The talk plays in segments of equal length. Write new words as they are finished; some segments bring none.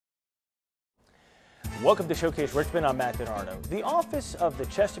Welcome to Showcase Richmond. I'm Matt Donardo. The office of the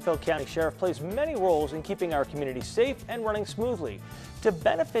Chesterfield County Sheriff plays many roles in keeping our community safe and running smoothly. To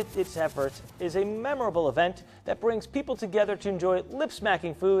benefit its efforts is a memorable event that brings people together to enjoy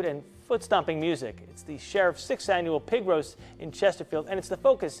lip-smacking food and foot-stomping music. It's the Sheriff's 6th annual pig roast in Chesterfield, and it's the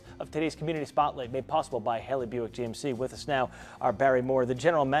focus of today's Community Spotlight, made possible by Haley Buick GMC. With us now are Barry Moore, the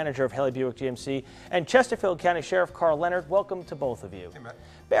General Manager of Haley Buick GMC, and Chesterfield County Sheriff Karl Leonard. Welcome to both of you. Hey, Matt.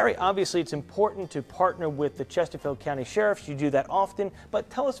 Barry, obviously it's important to partner with the Chesterfield County Sheriffs. You do that often, but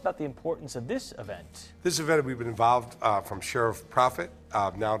tell us about the importance of this event. This event, we've been involved from Sheriff Profit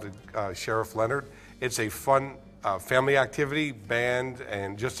now to Sheriff Leonard. It's a fun family activity, band,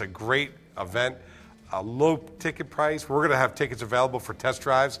 and just a great event. A low ticket price. We're going to have tickets available for test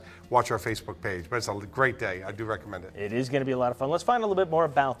drives. Watch our Facebook page. But it's a great day. I do recommend it. It is going to be a lot of fun. Let's find a little bit more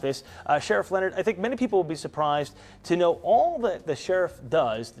about this. Sheriff Leonard, I think many people will be surprised to know all that the Sheriff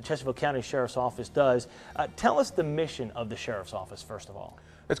does, the Chesterfield County Sheriff's Office does. Tell us the mission of the Sheriff's Office, first of all.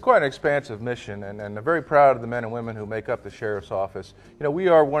 It's quite an expansive mission, and I'm very proud of the men and women who make up the Sheriff's Office. You know, we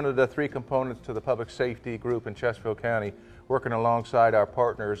are one of the 3 components to the public safety group in Chesterfield County, working alongside our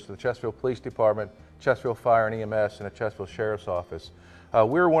partners, the Chesterfield Police Department, Chesterfield Fire and EMS, and the Chesterfield Sheriff's Office.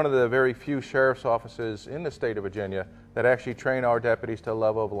 We're one of the very few Sheriff's offices in the state of Virginia that actually train our deputies to the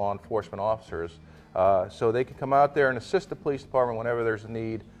level of law enforcement officers. So they can come out there and assist the police department whenever there's a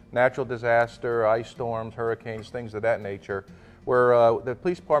need, natural disaster, ice storms, hurricanes, things of that nature, where the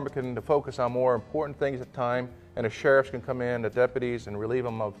police department can focus on more important things at the time, and the sheriffs can come in, the deputies, and relieve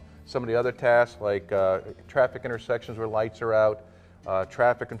them of some of the other tasks like traffic intersections where lights are out,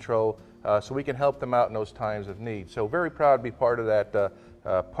 traffic control, so we can help them out in those times of need. So very proud to be part of that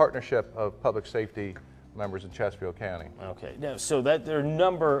partnership of public safety members in Chesterfield County. Okay, now, so that there are a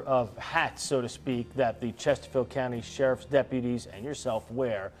number of hats, so to speak, that the Chesterfield County Sheriff's deputies and yourself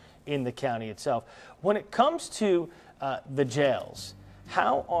wear in the county itself. When it comes to the jails,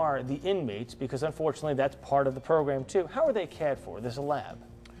 how are the inmates, because unfortunately that's part of the program too, how are they cared for? There's a lab.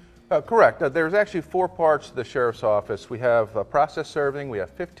 Correct. There's actually 4 parts to the Sheriff's Office. We have process serving, we have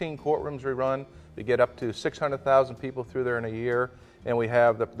 15 courtrooms we run, we get up to 600,000 people through there in a year, and we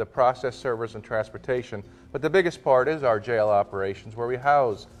have the process servers and transportation. But the biggest part is our jail operations, where we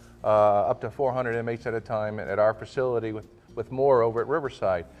house up to 400 inmates at a time at our facility, with more over at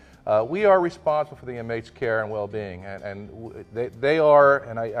Riverside. We are responsible for the inmates' care and well-being, and they are,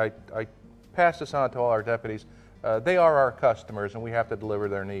 and I pass this on to all our deputies, they are our customers, and we have to deliver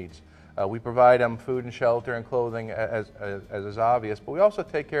their needs. We provide them food and shelter and clothing, as is obvious, but we also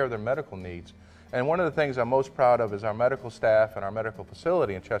take care of their medical needs. And one of the things I'm most proud of is our medical staff and our medical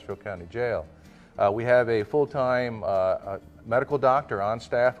facility in Chesterfield County Jail. We have a full-time medical doctor on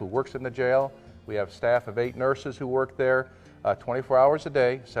staff who works in the jail. We have staff of 8 nurses who work there 24 hours a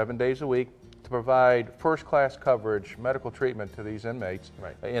day, 7 days a week, to provide first-class coverage, medical treatment to these inmates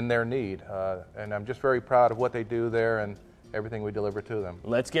in their need. And I'm just very proud of what they do there and everything we deliver to them.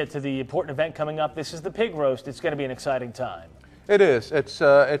 Let's get to the important event coming up. This is the pig roast. It's going to be an exciting time. It is. It's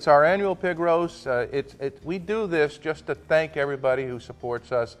our annual pig roast. We do this just to thank everybody who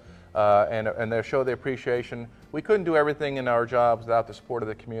supports us and they show their appreciation. We couldn't do everything in our jobs without the support of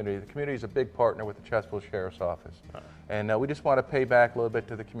the community. The community is a big partner with the Chesterfield Sheriff's Office. And we just want to pay back a little bit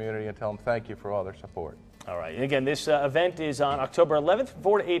to the community and tell them thank you for all their support. All right. And again, this event is on October 11th,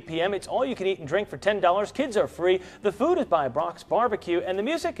 4 to 8 p.m. It's all you can eat and drink for $10. Kids are free. The food is by Brock's Barbecue, and the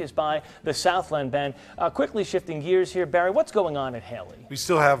music is by the Southland Band. Quickly shifting gears here, Barry, what's going on at Haley? We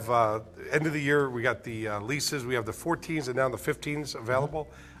still have, end of the year, we got the leases. We have the 14s and now the 15s available.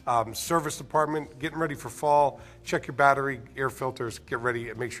 Service department, getting ready for fall. Check your battery, air filters, get ready,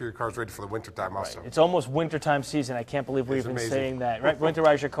 and make sure your car's ready for the winter time also. Right. It's almost wintertime season. I can't believe we're even saying that. Right?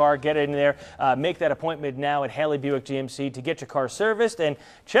 Winterize your car, get in there, make that appointment now at Haley Buick GMC to get your car serviced, and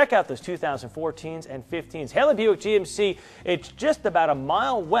check out those 2014s and 15s. Haley Buick GMC, it's just about a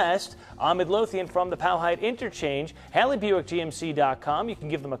mile west on Midlothian from the Powhite Interchange. HaleyBuickGMC.com. You can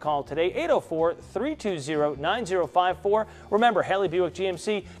give them a call today, 804-320-9054. Remember, Haley Buick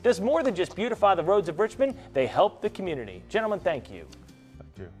GMC does more than just beautify the roads of Richmond. They help the community. Gentlemen, thank you.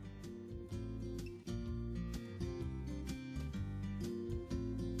 Thank you.